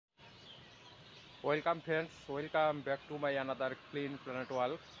Welcome friends, welcome back to my another Clean Planet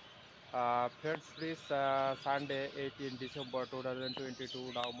Wall. Friends, please Sunday 18 December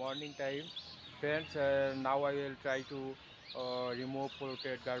 2022 now morning time. Friends, now I will try to remove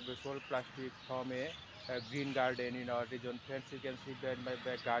polluted garbage or plastic from a green garden in our region. Friends, you can see behind my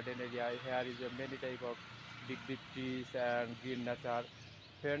back garden area. Here is a many type of big trees and green nature.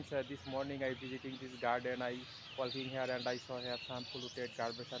 Friends, this morning I visiting this garden. I walking here and I saw here some polluted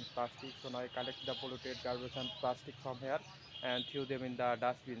garbage and plastic. So now I collect the polluted garbage and plastic from here and threw them in the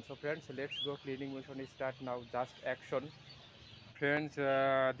dustbin. So friends, let's go. Cleaning mission start now. Just action. Friends,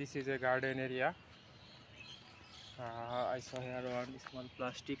 this is a garden area. I saw here one small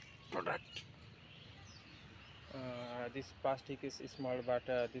plastic product. This plastic is small, but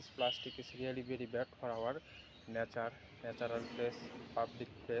this plastic is really very bad for our natural place, public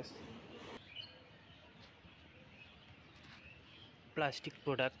place. Plastic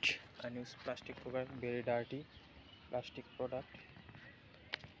product, unused plastic product, very dirty plastic product,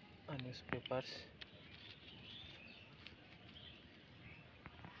 unused papers,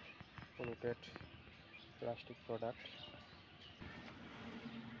 polluted plastic product,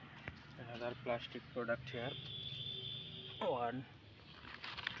 another plastic product here, one,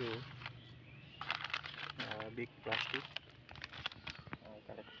 two, big plastic. I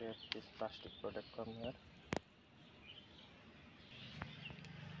collected this plastic product from here.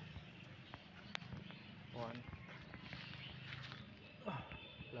 One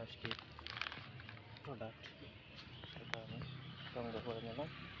plastic product.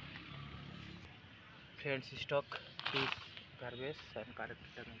 Friends, stock this garbage and collect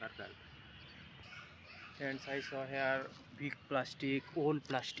another garbage. Friends, I saw here big plastic, old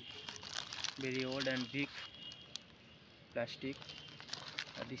plastic, very old and big plastic.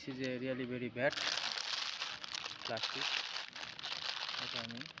 This is a really very bad plastic.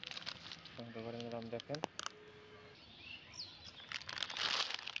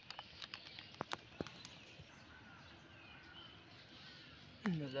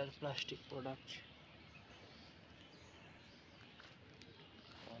 Another plastic product.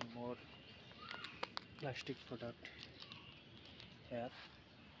 One more plastic product here.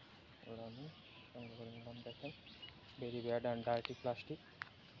 Very bad and dirty plastic.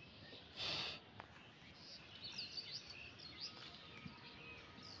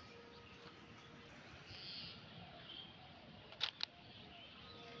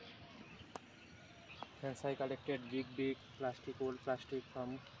 Hence I collected big plastic, old plastic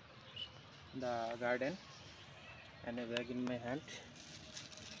from the garden and a bag in my hand,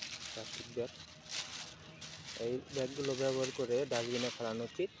 plastic bag. এই ব্যাগগুলো ব্যবহার করে ডাস্টবিনে ফেলানো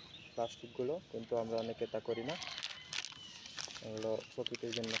উচিত প্লাস্টিকগুলো, কিন্তু আমরা অনেকে তা করি না। এগুলো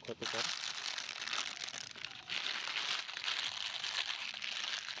প্রকৃতির জন্য ক্ষতিকর।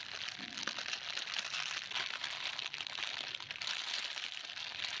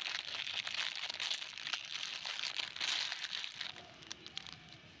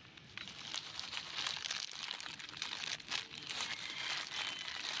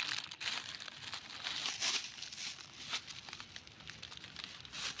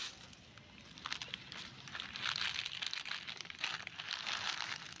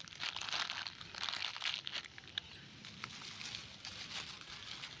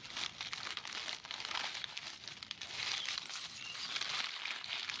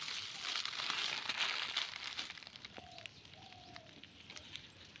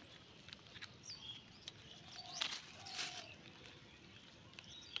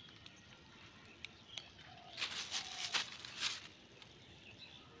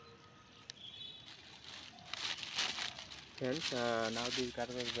 Friends, now this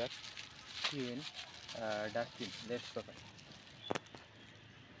garbage bag in dustbin. Let's go.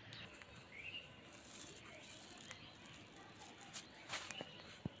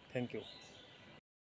 Thank you.